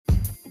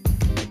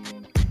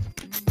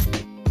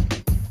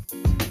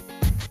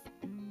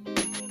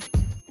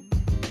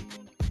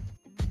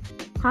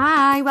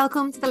Hi,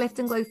 welcome to the Lift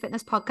and Glow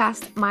Fitness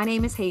podcast. My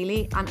name is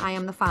Hayley and I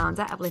am the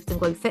founder of Lift and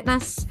Glow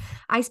Fitness.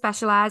 I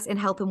specialise in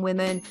helping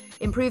women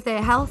improve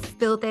their health,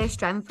 build their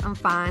strength and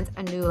find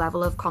a new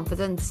level of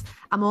confidence.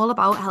 I'm all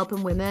about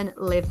helping women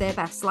live their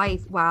best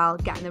life while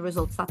getting the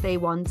results that they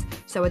want.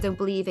 So I don't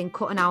believe in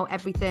cutting out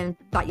everything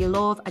that you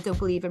love. I don't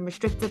believe in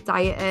restrictive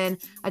dieting.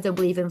 I don't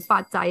believe in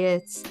fad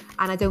diets.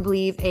 And I don't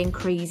believe in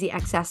crazy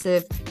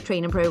excessive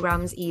training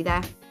programs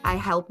either. I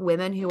help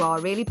women who are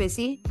really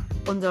busy,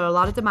 under a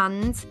lot of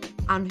demand,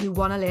 and who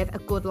want to live a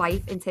good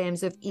life in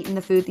terms of eating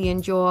the food they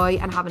enjoy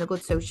and having a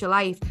good social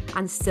life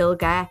and still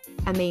get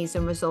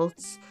amazing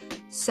results.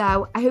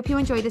 So I hope you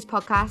enjoy this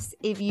podcast.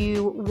 If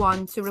you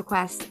want to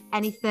request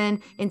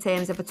anything in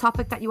terms of a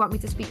topic that you want me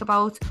to speak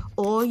about,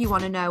 or you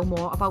want to know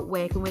more about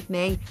working with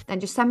me, then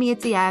just send me a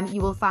DM.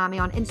 You will find me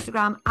on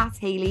Instagram at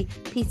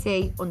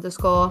HayleyPT_.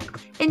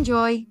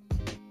 Enjoy.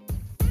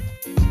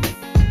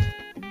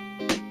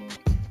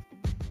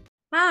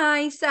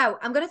 Hi, so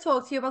I'm going to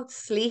talk to you about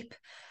sleep.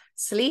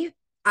 Sleep,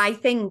 I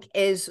think,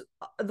 is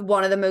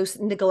one of the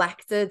most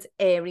neglected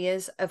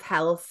areas of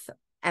health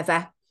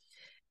ever.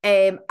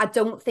 I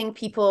don't think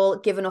people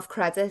give enough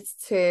credit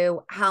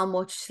to how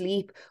much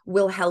sleep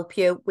will help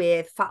you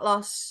with fat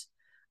loss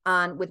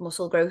and with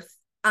muscle growth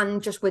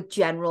and just with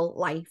general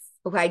life,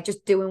 okay?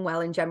 Just doing well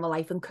in general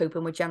life and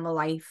coping with general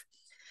life.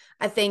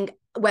 I think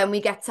when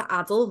we get to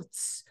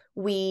adults,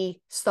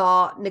 we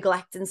start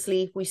neglecting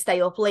sleep. We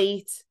stay up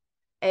late.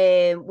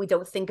 We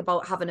don't think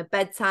about having a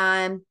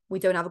bedtime. We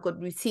don't have a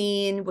good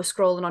routine. We're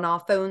scrolling on our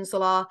phones a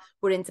lot.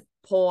 We're into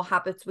poor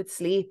habits with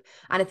sleep.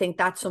 And I think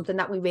that's something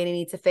that we really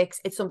need to fix.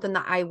 It's something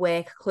that I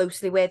work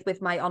closely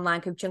with my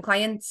online coaching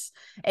clients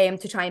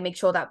to try and make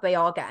sure that they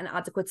are getting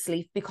adequate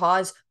sleep,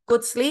 because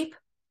good sleep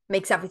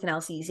makes everything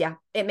else easier.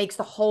 It makes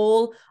the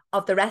whole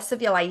of the rest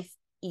of your life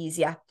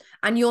easier.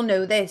 And you'll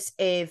know this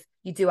if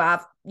you do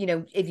have,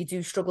 if you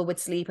do struggle with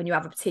sleep and you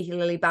have a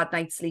particularly bad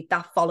night's sleep,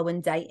 that following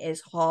day is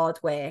hard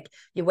work.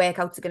 Your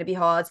workouts are going to be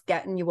hard.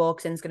 Getting your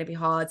walks in is going to be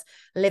hard.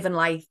 Living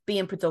life,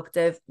 being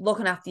productive,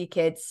 looking after your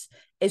kids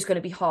is going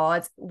to be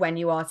hard when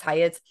you are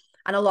tired.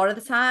 And a lot of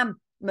the time,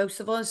 most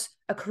of us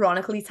are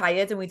chronically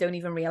tired and we don't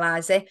even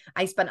realize it.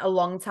 I spent a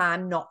long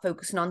time not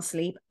focusing on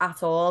sleep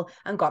at all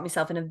and got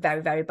myself in a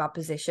very, very bad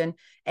position.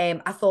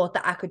 I thought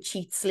that I could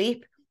cheat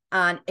sleep,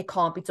 and it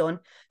can't be done.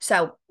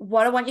 So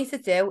what I want you to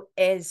do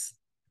is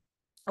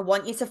I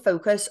want you to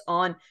focus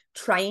on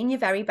trying your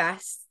very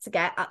best to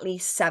get at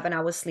least 7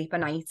 hours sleep a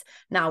night.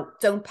 Now,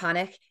 don't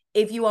panic.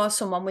 If you are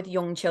someone with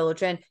young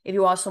children, if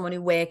you are someone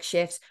who works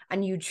shifts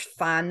and you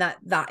find that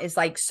that is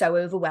like so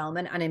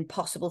overwhelming and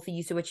impossible for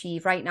you to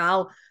achieve right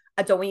now,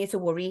 I don't want you to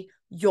worry.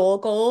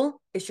 Your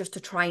goal is just to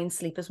try and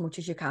sleep as much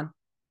as you can.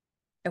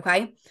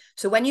 Okay?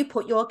 So when you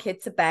put your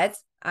kid to bed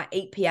at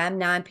 8 p.m.,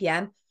 9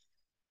 p.m.,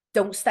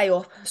 don't stay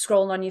up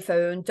scrolling on your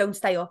phone. Don't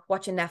stay up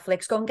watching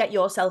Netflix. Go and get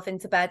yourself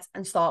into bed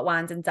and start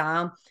winding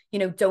down.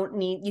 You don't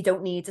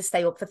need to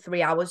stay up for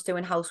 3 hours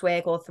doing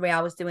housework or 3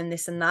 hours doing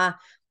this and that.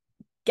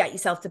 Get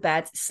yourself to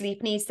bed.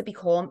 Sleep needs to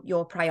become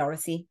your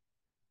priority.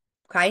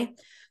 Okay.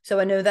 So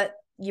I know that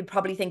you're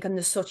probably thinking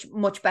there's such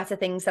much better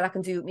things that I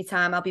can do with my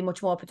time. I'll be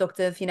much more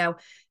productive.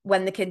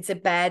 When the kid's in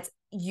bed,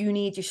 you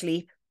need your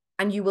sleep.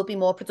 And you will be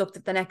more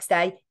productive the next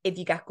day if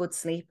you get good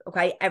sleep,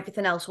 okay?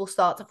 Everything else will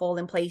start to fall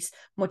in place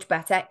much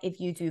better if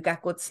you do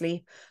get good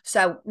sleep.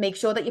 So make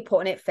sure that you're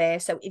putting it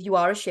first. So if you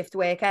are a shift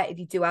worker, if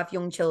you do have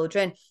young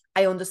children,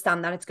 I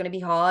understand that it's going to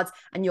be hard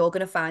and you're going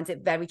to find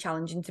it very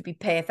challenging to be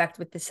perfect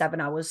with the 7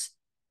 hours,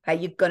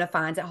 okay? You're going to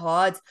find it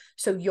hard.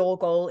 So your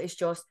goal is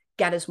just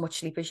get as much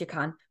sleep as you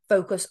can.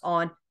 Focus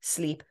on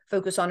sleep.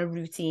 Focus on a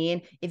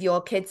routine. If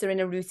your kids are in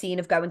a routine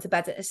of going to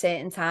bed at a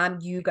certain time,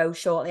 you go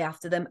shortly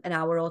after them, an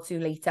hour or two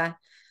later,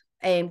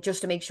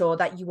 just to make sure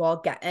that you are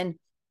getting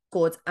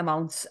good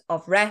amounts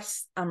of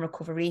rest and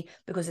recovery,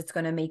 because it's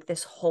going to make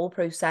this whole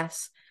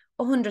process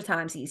 100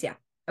 times easier.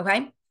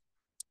 Okay.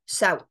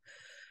 So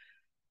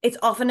it's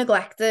often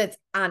neglected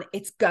and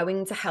it's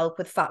going to help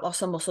with fat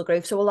loss and muscle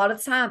growth. So a lot of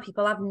the time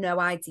people have no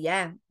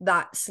idea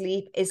that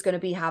sleep is going to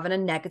be having a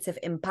negative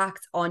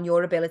impact on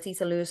your ability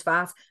to lose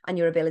fat and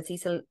your ability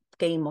to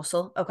gain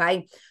muscle.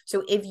 Okay.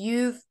 So if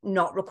you've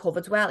not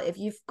recovered well, if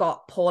you've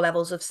got poor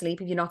levels of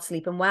sleep, if you're not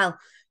sleeping well,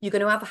 you're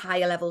going to have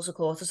higher levels of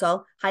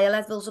cortisol. Higher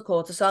levels of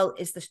cortisol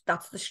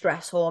that's the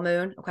stress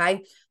hormone.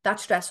 Okay. That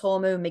stress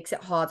hormone makes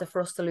it harder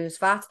for us to lose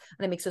fat,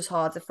 and it makes it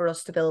harder for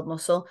us to build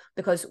muscle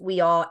because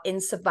we are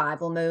in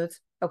survival mode.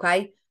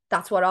 Okay.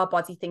 That's what our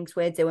body thinks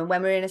we're doing.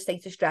 When we're in a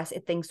state of stress,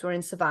 it thinks we're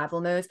in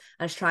survival mode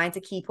and it's trying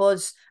to keep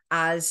us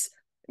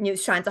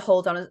it's trying to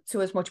hold on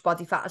to as much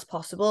body fat as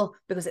possible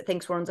because it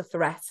thinks we're under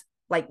threat,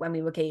 like when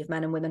we were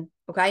cavemen and women.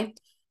 Okay.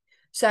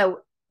 So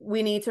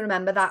we need to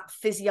remember that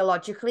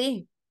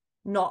physiologically,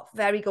 not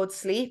very good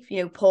sleep,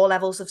 poor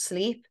levels of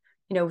sleep,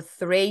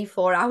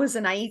 3-4 hours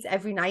a night,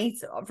 every night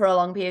for a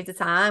long period of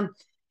time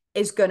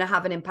is going to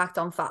have an impact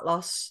on fat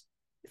loss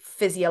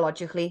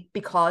physiologically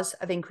because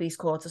of increased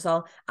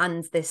cortisol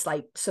and this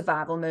like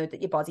survival mode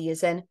that your body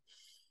is in.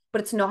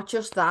 But it's not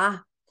just that.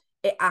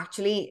 It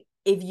actually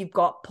if you've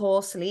got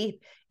poor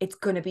sleep, it's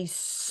going to be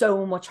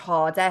so much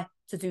harder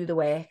to do the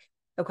work.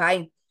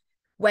 Okay.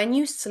 When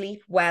you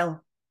sleep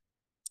well,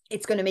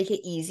 it's going to make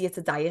it easier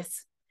to diet.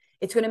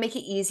 It's going to make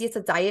it easier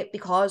to diet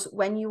because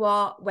when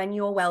you're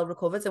well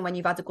recovered and when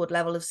you've had a good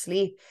level of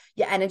sleep,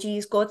 your energy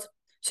is good.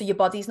 So your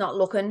body's not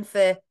looking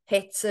for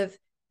hits of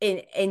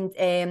instant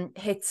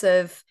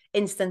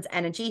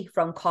energy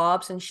from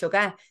carbs and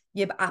sugar.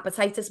 Your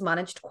appetite is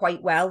managed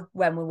quite well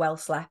when we're well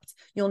slept.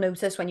 You'll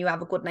notice when you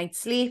have a good night's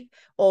sleep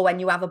or when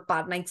you have a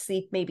bad night's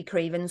sleep, maybe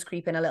cravings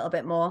creep in a little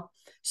bit more.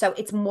 So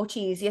it's much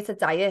easier to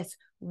diet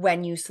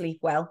when you sleep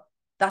well.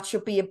 That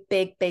should be a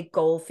big, big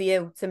goal for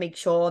you, to make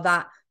sure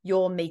that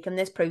you're making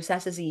this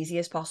process as easy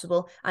as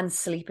possible. And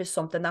sleep is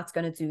something that's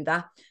going to do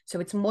that. So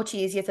it's much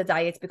easier to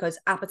diet because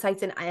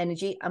appetite and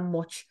energy are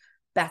much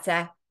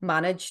better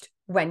managed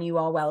when you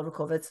are well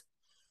recovered.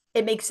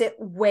 It makes it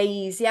way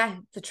easier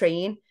to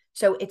train.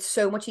 So it's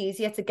so much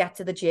easier to get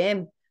to the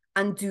gym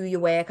and do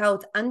your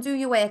workout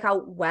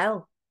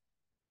well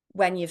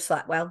when you've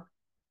slept well.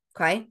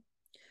 Okay.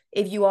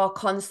 If you are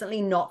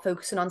constantly not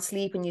focusing on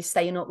sleep and you're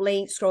staying up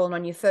late, scrolling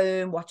on your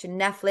phone, watching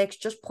Netflix,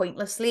 just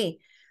pointlessly,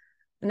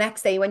 the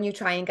next day when you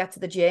try and get to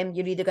the gym,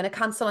 you're either going to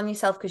cancel on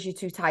yourself because you're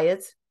too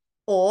tired,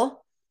 or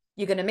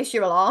you're going to miss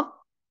your alarm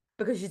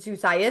because you're too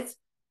tired,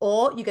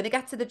 or you're going to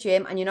get to the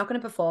gym and you're not going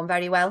to perform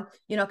very well.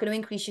 You're not going to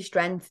increase your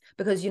strength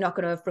because you're not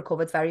going to have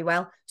recovered very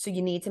well. So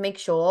you need to make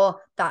sure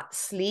that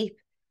sleep,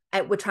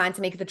 we're trying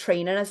to make the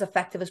training as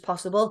effective as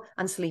possible,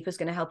 and sleep is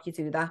going to help you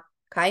do that.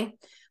 Okay.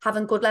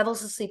 Having good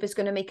levels of sleep is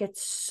going to make it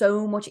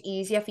so much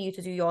easier for you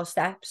to do your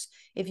steps.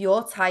 If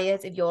you're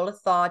tired, if you're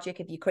lethargic,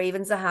 if your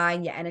cravings are high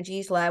and your energy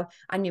is low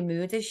and your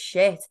mood is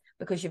shit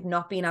because you've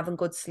not been having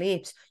good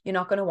sleeps, you're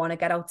not going to want to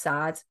get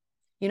outside.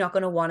 You're not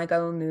going to want to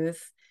go and move.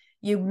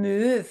 You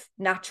move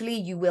naturally,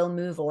 you will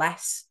move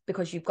less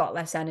because you've got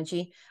less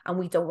energy. And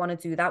we don't want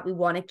to do that. We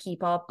want to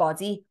keep our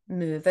body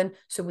moving.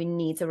 So we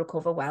need to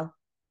recover well.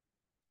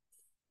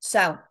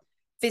 So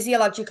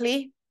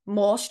physiologically,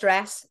 more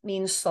stress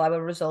means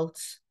slower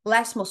results,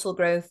 less muscle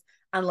growth,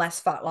 and less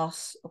fat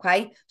loss.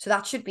 Okay. So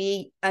that should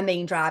be a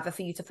main driver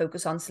for you to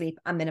focus on sleep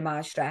and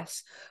minimize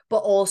stress. But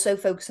also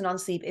focusing on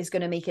sleep is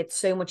going to make it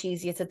so much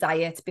easier to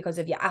diet because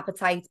of your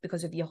appetite,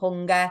 because of your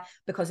hunger,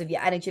 because of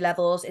your energy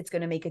levels. It's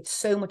going to make it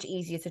so much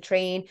easier to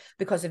train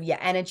because of your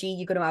energy.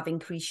 You're going to have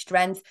increased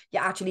strength.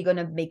 You're actually going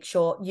to make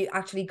sure you're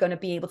actually going to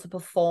be able to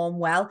perform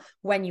well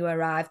when you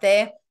arrive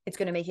there. It's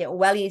going to make it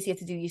well easier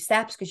to do your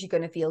steps because you're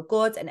going to feel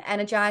good and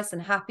energized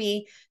and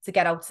happy to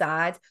get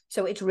outside.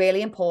 So it's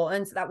really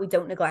important that we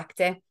don't neglect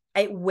it.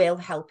 It will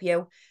help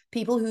you.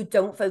 People who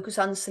don't focus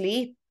on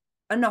sleep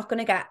are not going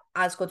to get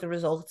as good a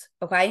result,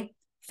 okay?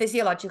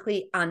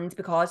 Physiologically, and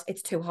because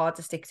it's too hard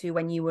to stick to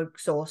when you were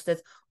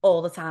exhausted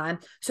all the time.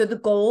 So the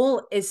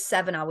goal is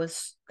 7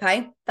 hours,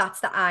 okay?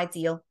 That's the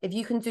ideal. If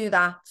you can do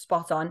that,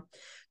 spot on.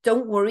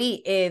 Don't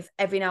worry if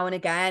every now and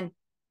again,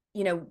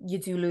 you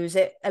do lose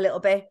it a little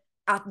bit.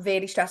 At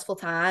very stressful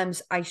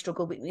times, I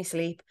struggle with my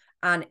sleep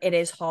and it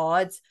is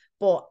hard,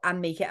 but I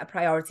make it a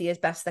priority as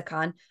best I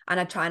can. And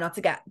I try not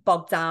to get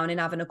bogged down in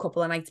having a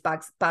couple of nights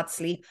bad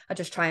sleep. I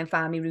just try and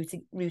find my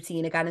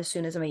routine again as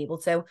soon as I'm able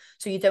to.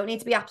 So you don't need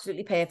to be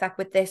absolutely perfect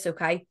with this,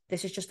 okay?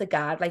 This is just a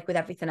guide like with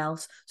everything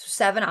else. So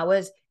 7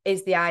 hours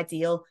is the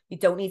ideal. You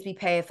don't need to be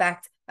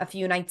perfect. A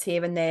few nights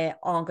here and there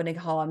aren't going to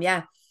harm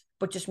you.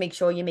 But just make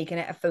sure you're making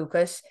it a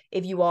focus.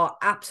 If you are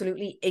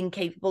absolutely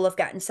incapable of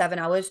getting 7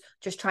 hours,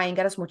 just try and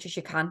get as much as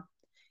you can.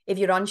 If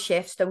you're on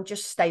shifts, don't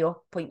just stay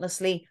up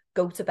pointlessly.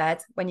 Go to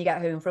bed when you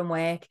get home from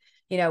work.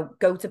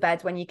 Go to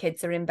bed when your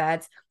kids are in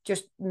bed.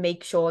 Just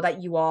make sure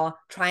that you are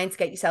trying to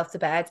get yourself to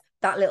bed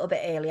that little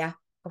bit earlier,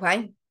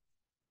 okay?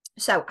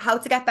 So how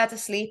to get better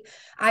sleep?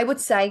 I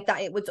would say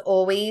that it would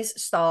always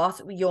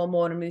start with your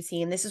morning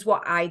routine. This is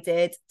what I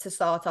did to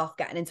start off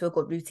getting into a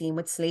good routine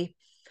with sleep.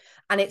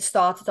 And it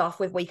started off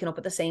with waking up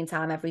at the same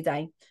time every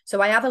day.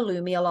 So I have a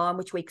Lumi alarm,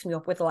 which wakes me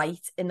up with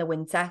light in the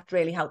winter. It's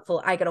really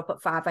helpful. I get up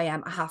at 5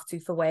 a.m. I have to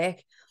for work.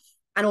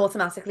 And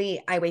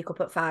automatically, I wake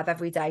up at 5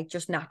 every day,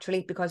 just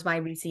naturally, because my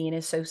routine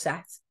is so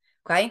set.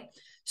 Okay.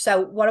 So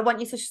what I want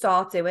you to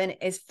start doing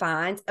is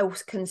find a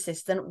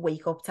consistent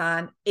wake up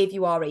time if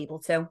you are able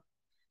to.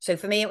 So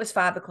for me, it was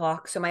 5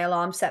 o'clock. So my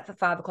alarm's set for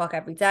 5 o'clock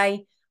every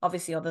day,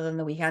 obviously, other than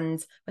the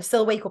weekend. I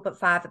still wake up at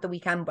 5 at the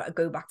weekend, but I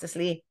go back to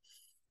sleep.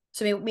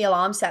 So my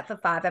alarm set for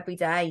 5 every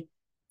day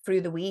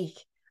through the week,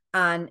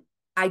 and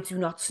I do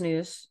not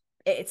snooze.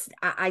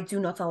 I do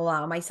not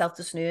allow myself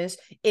to snooze.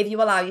 If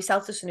you allow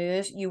yourself to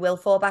snooze, you will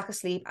fall back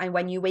asleep, and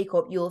when you wake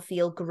up, you'll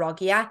feel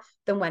groggier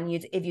than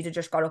if you'd have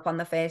just got up on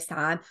the first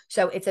time.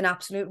 So it's an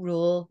absolute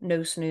rule: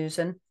 no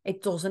snoozing.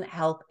 It doesn't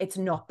help. It's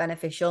not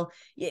beneficial.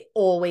 It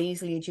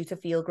always leads you to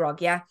feel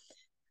groggier.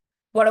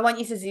 What I want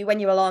you to do when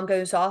your alarm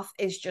goes off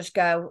is just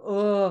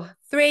go,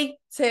 3,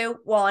 2,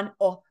 1,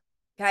 up.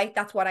 Okay,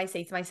 that's what I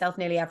say to myself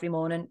nearly every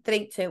morning.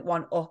 3, 2,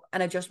 1, up.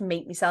 And I just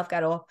make myself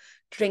get up,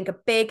 drink a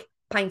big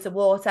pint of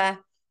water,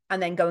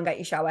 and then go and get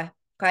your shower.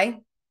 Okay.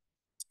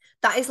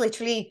 That is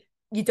literally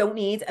you don't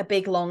need a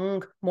big,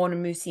 long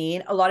morning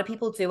routine. A lot of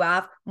people do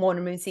have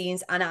morning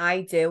routines, and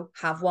I do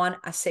have one.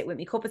 I sit with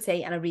my cup of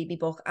tea and I read my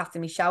book after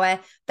my shower.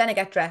 Then I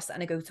get dressed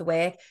and I go to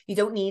work. You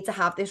don't need to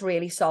have this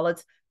really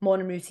solid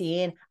morning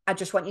routine. I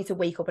just want you to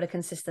wake up at a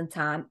consistent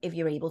time if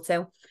you're able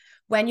to.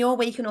 When you're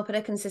waking up at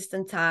a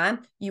consistent time,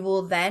 you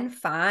will then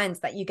find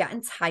that you're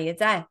getting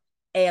tireder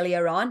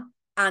earlier on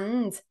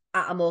and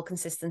at a more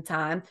consistent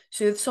time.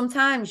 So if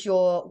sometimes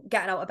you're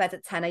getting out of bed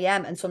at 10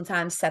 a.m. and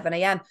sometimes 7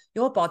 a.m.,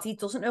 your body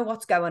doesn't know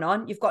what's going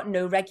on. You've got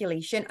no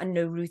regulation and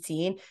no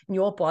routine. And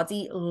your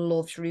body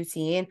loves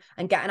routine.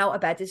 And getting out of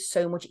bed is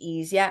so much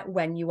easier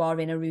when you are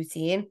in a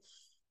routine.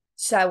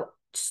 So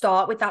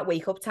start with that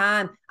wake up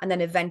time, and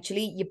then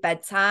eventually your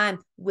bedtime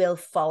will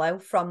follow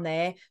from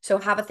there. So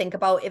have a think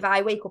about, if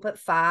I wake up at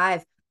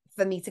 5,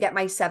 for me to get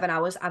my 7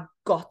 hours, I've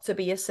got to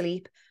be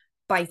asleep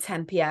by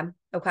 10 p.m.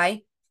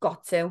 Okay?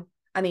 Got to.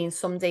 I mean,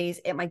 some days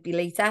it might be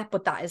later,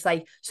 but that is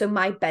like, so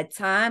my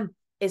bedtime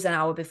is an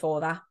hour before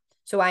that.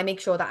 So I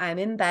make sure that I'm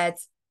in bed,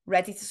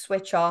 ready to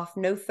switch off,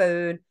 no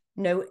phone,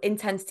 no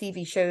intense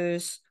TV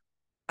shows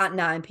at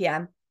 9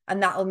 p.m.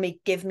 And that'll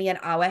give me an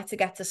hour to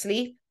get to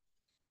sleep.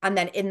 And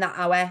then in that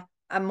hour,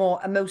 I'm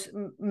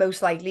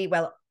most likely,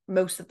 well,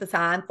 most of the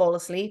time, fall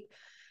asleep.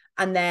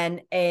 And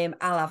then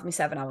I'll have my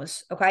 7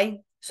 hours.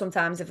 Okay.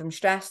 Sometimes if I'm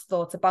stressed,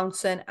 thoughts are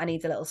bouncing, I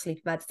need a little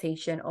sleep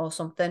meditation or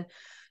something.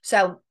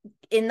 So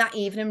in that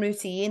evening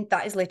routine,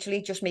 that is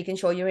literally just making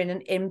sure you're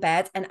in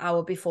bed an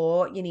hour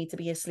before you need to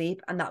be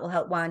asleep, and that will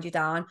help wind you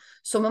down.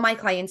 Some of my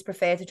clients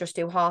prefer to just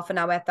do half an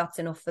hour if that's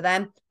enough for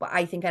them, but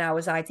I think an hour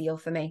is ideal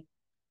for me.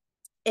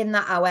 In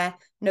that hour,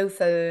 no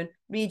phone,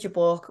 read your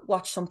book,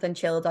 watch something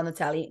chilled on the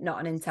telly, not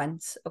an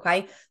intense,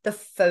 okay? The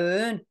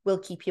phone will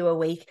keep you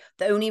awake.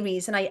 The only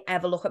reason I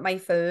ever look at my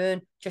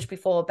phone just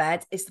before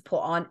bed is to put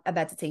on a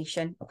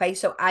meditation, okay?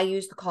 So I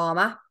use the Calm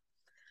app,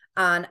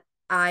 and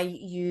I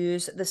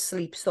use the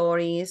sleep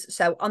stories.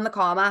 So on the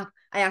Calm app,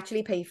 I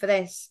actually pay for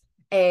this.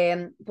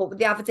 But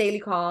they have a daily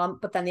Calm,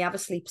 but then they have a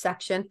sleep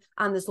section,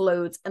 and there's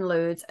loads and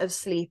loads of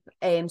sleep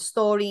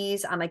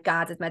stories and like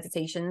guided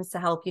meditations to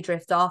help you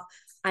drift off.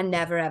 I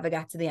never ever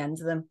get to the end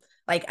of them.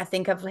 Like, I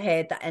think I've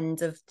heard the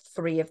end of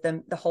 3 of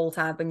them the whole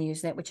time I've been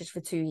using it, which is for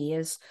 2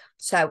 years.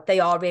 So they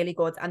are really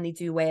good, and they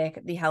do work.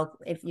 They help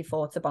if your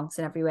thoughts are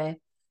bouncing everywhere.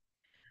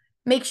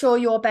 Make sure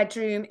your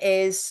bedroom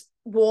is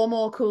warm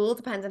or cool,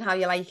 depending on how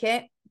you like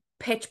it.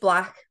 Pitch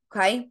black,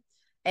 okay?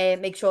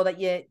 Make sure that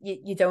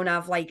you don't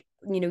have, like,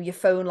 your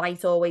phone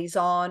light always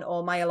on,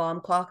 or my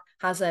alarm clock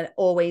has an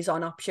always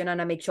on option,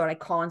 and I make sure I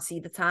can't see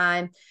the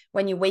time.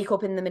 When you wake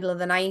up in the middle of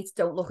the night,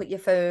 don't look at your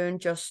phone.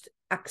 Just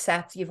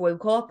accept you've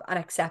woke up and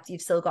accept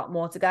you've still got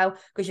more to go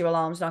because your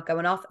alarm's not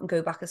going off, and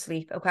go back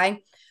asleep,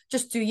 okay?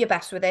 Just do your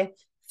best with it.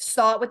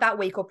 Start with that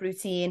wake up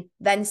routine,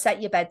 then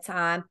set your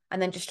bedtime,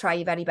 and then just try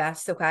your very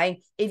best,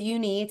 okay? If you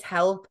need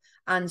help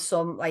and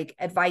some like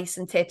advice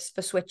and tips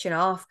for switching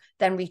off,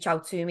 then reach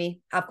out to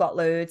me. I've got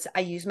loads. I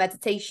use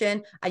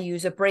meditation. I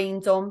use a brain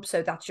dump.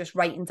 So that's just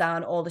writing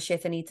down all the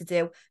shit I need to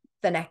do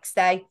the next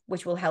day,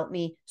 which will help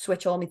me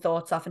switch all my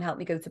thoughts off and help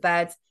me go to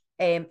bed.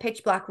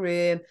 Pitch black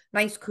room,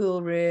 nice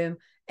cool room.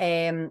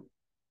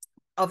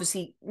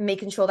 Obviously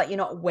making sure that you're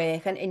not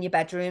working in your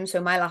bedroom. So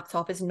my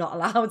laptop is not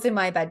allowed in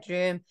my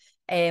bedroom.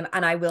 And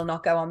I will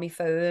not go on my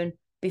phone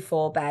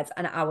before bed,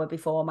 an hour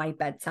before my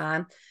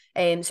bedtime.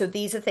 So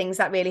these are things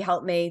that really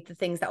help me, the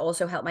things that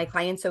also help my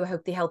clients. So I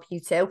hope they help you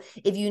too.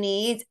 If you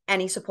need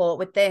any support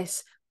with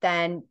this,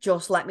 then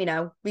just let me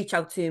know. Reach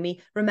out to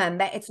me.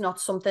 Remember, it's not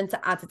something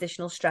to add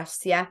additional stress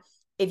to you.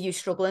 If you're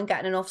struggling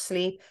getting enough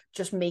sleep,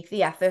 just make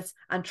the effort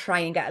and try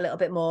and get a little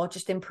bit more.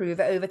 Just improve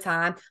it over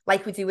time.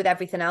 Like we do with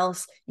everything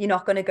else, you're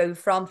not going to go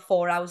from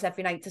 4 hours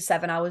every night to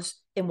 7 hours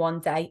in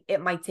one day.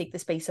 It might take the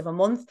space of a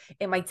month.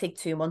 It might take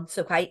 2 months,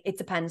 okay? It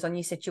depends on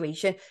your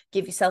situation.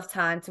 Give yourself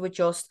time to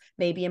adjust,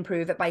 maybe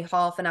improve it by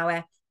half an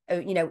hour,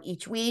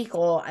 each week,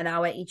 or an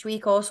hour each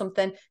week or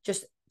something.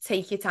 Just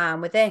take your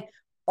time with it.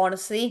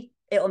 Honestly,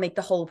 it'll make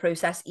the whole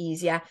process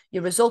easier.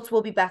 Your results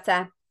will be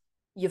better.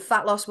 Your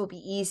fat loss will be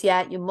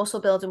easier. Your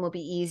muscle building will be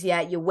easier.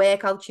 Your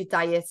workouts, your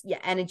diet, your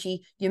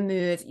energy, your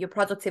mood, your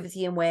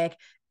productivity in work,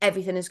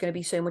 everything is going to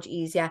be so much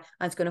easier,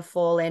 and it's going to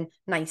fall in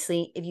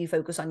nicely if you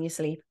focus on your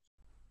sleep.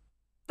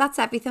 That's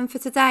everything for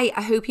today.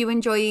 I hope you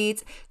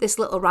enjoyed this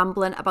little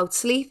rambling about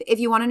sleep. If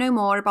you want to know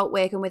more about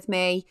working with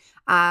me,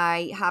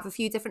 I have a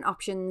few different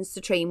options to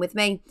train with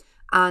me.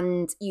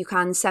 And you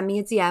can send me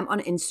a DM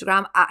on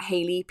Instagram at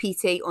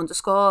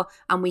HayleyPT_,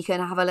 and we can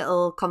have a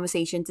little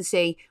conversation to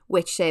see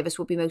which service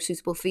would be most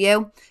suitable for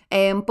you.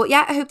 But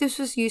yeah, I hope this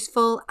was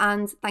useful,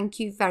 and thank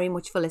you very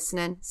much for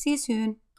listening. See you soon.